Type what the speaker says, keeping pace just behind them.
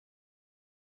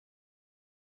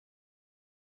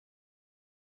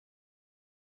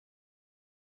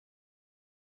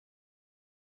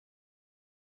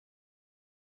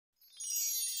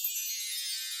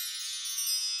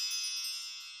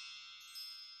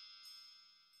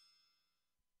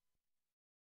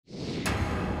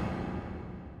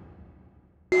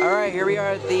Alright, here we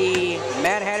are at the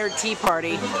Mad Hatter Tea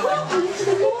Party.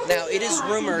 Now, it is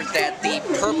rumored that the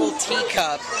purple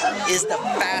teacup is the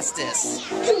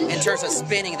fastest, in terms of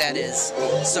spinning, that is.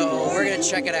 So, we're going to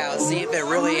check it out, see if it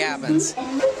really happens.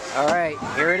 Alright,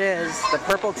 here it is, the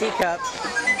purple teacup.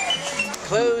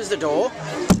 Close the door.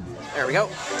 There we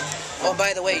go. Oh,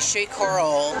 by the way, Shay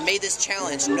Carl made this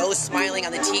challenge, no smiling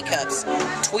on the teacups.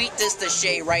 Tweet this to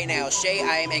Shay right now. Shay,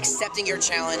 I am accepting your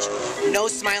challenge, no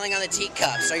smiling on the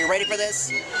teacups. Are you ready for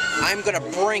this? I'm gonna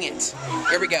bring it.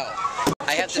 Here we go.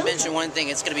 I have to mention one thing,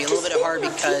 it's gonna be a little bit hard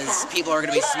because people are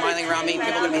gonna be smiling around me,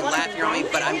 people are gonna be laughing around me,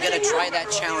 but I'm gonna try that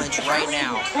challenge right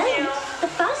now. The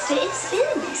faster it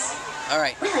spins.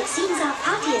 Alright. Well, it seems our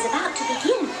party is about to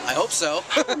begin. I hope so.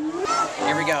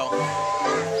 Here we go.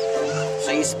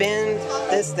 So you spin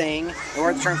this thing in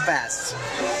order to turn fast.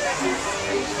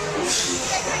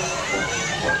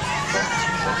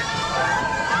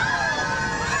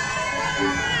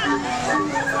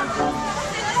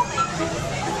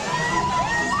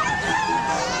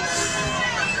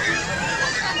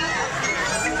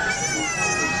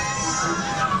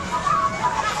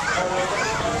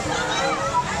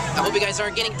 I hope you guys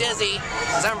aren't getting dizzy,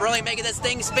 because I'm really making this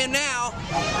thing spin now.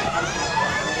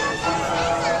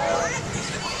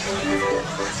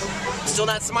 Still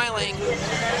not smiling.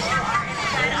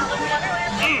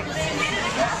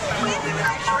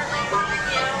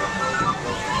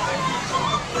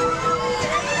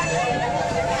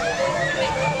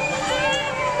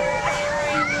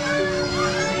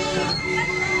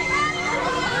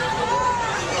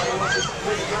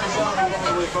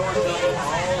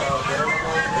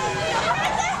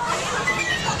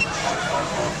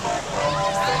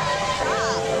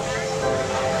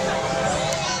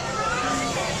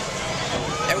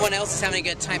 Everyone else is having a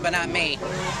good time, but not me.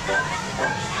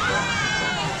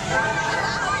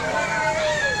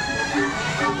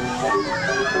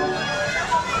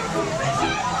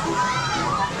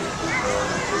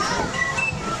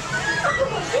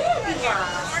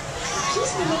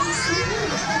 Please remain seated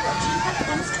until the teacup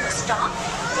comes to a stop,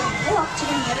 then walk to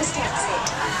the nearest exit.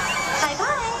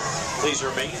 Bye-bye. Please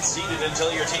remain seated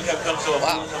until your teacup comes to a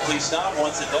full complete stop.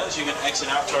 Once it does, you can exit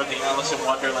out toward the Alice in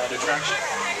Wonderland attraction.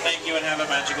 Thank you and have a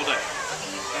magical day.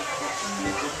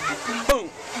 Boom!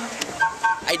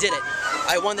 I did it.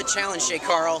 I won the challenge, Shay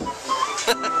Carl.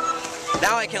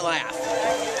 Now I can laugh.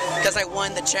 Because I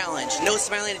won the challenge. No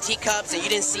smiling at teacups, and you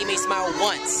didn't see me smile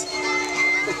once.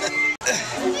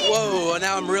 Whoa,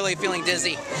 now I'm really feeling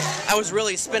dizzy. I was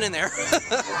really spinning there.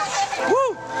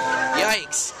 Woo!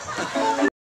 Yikes.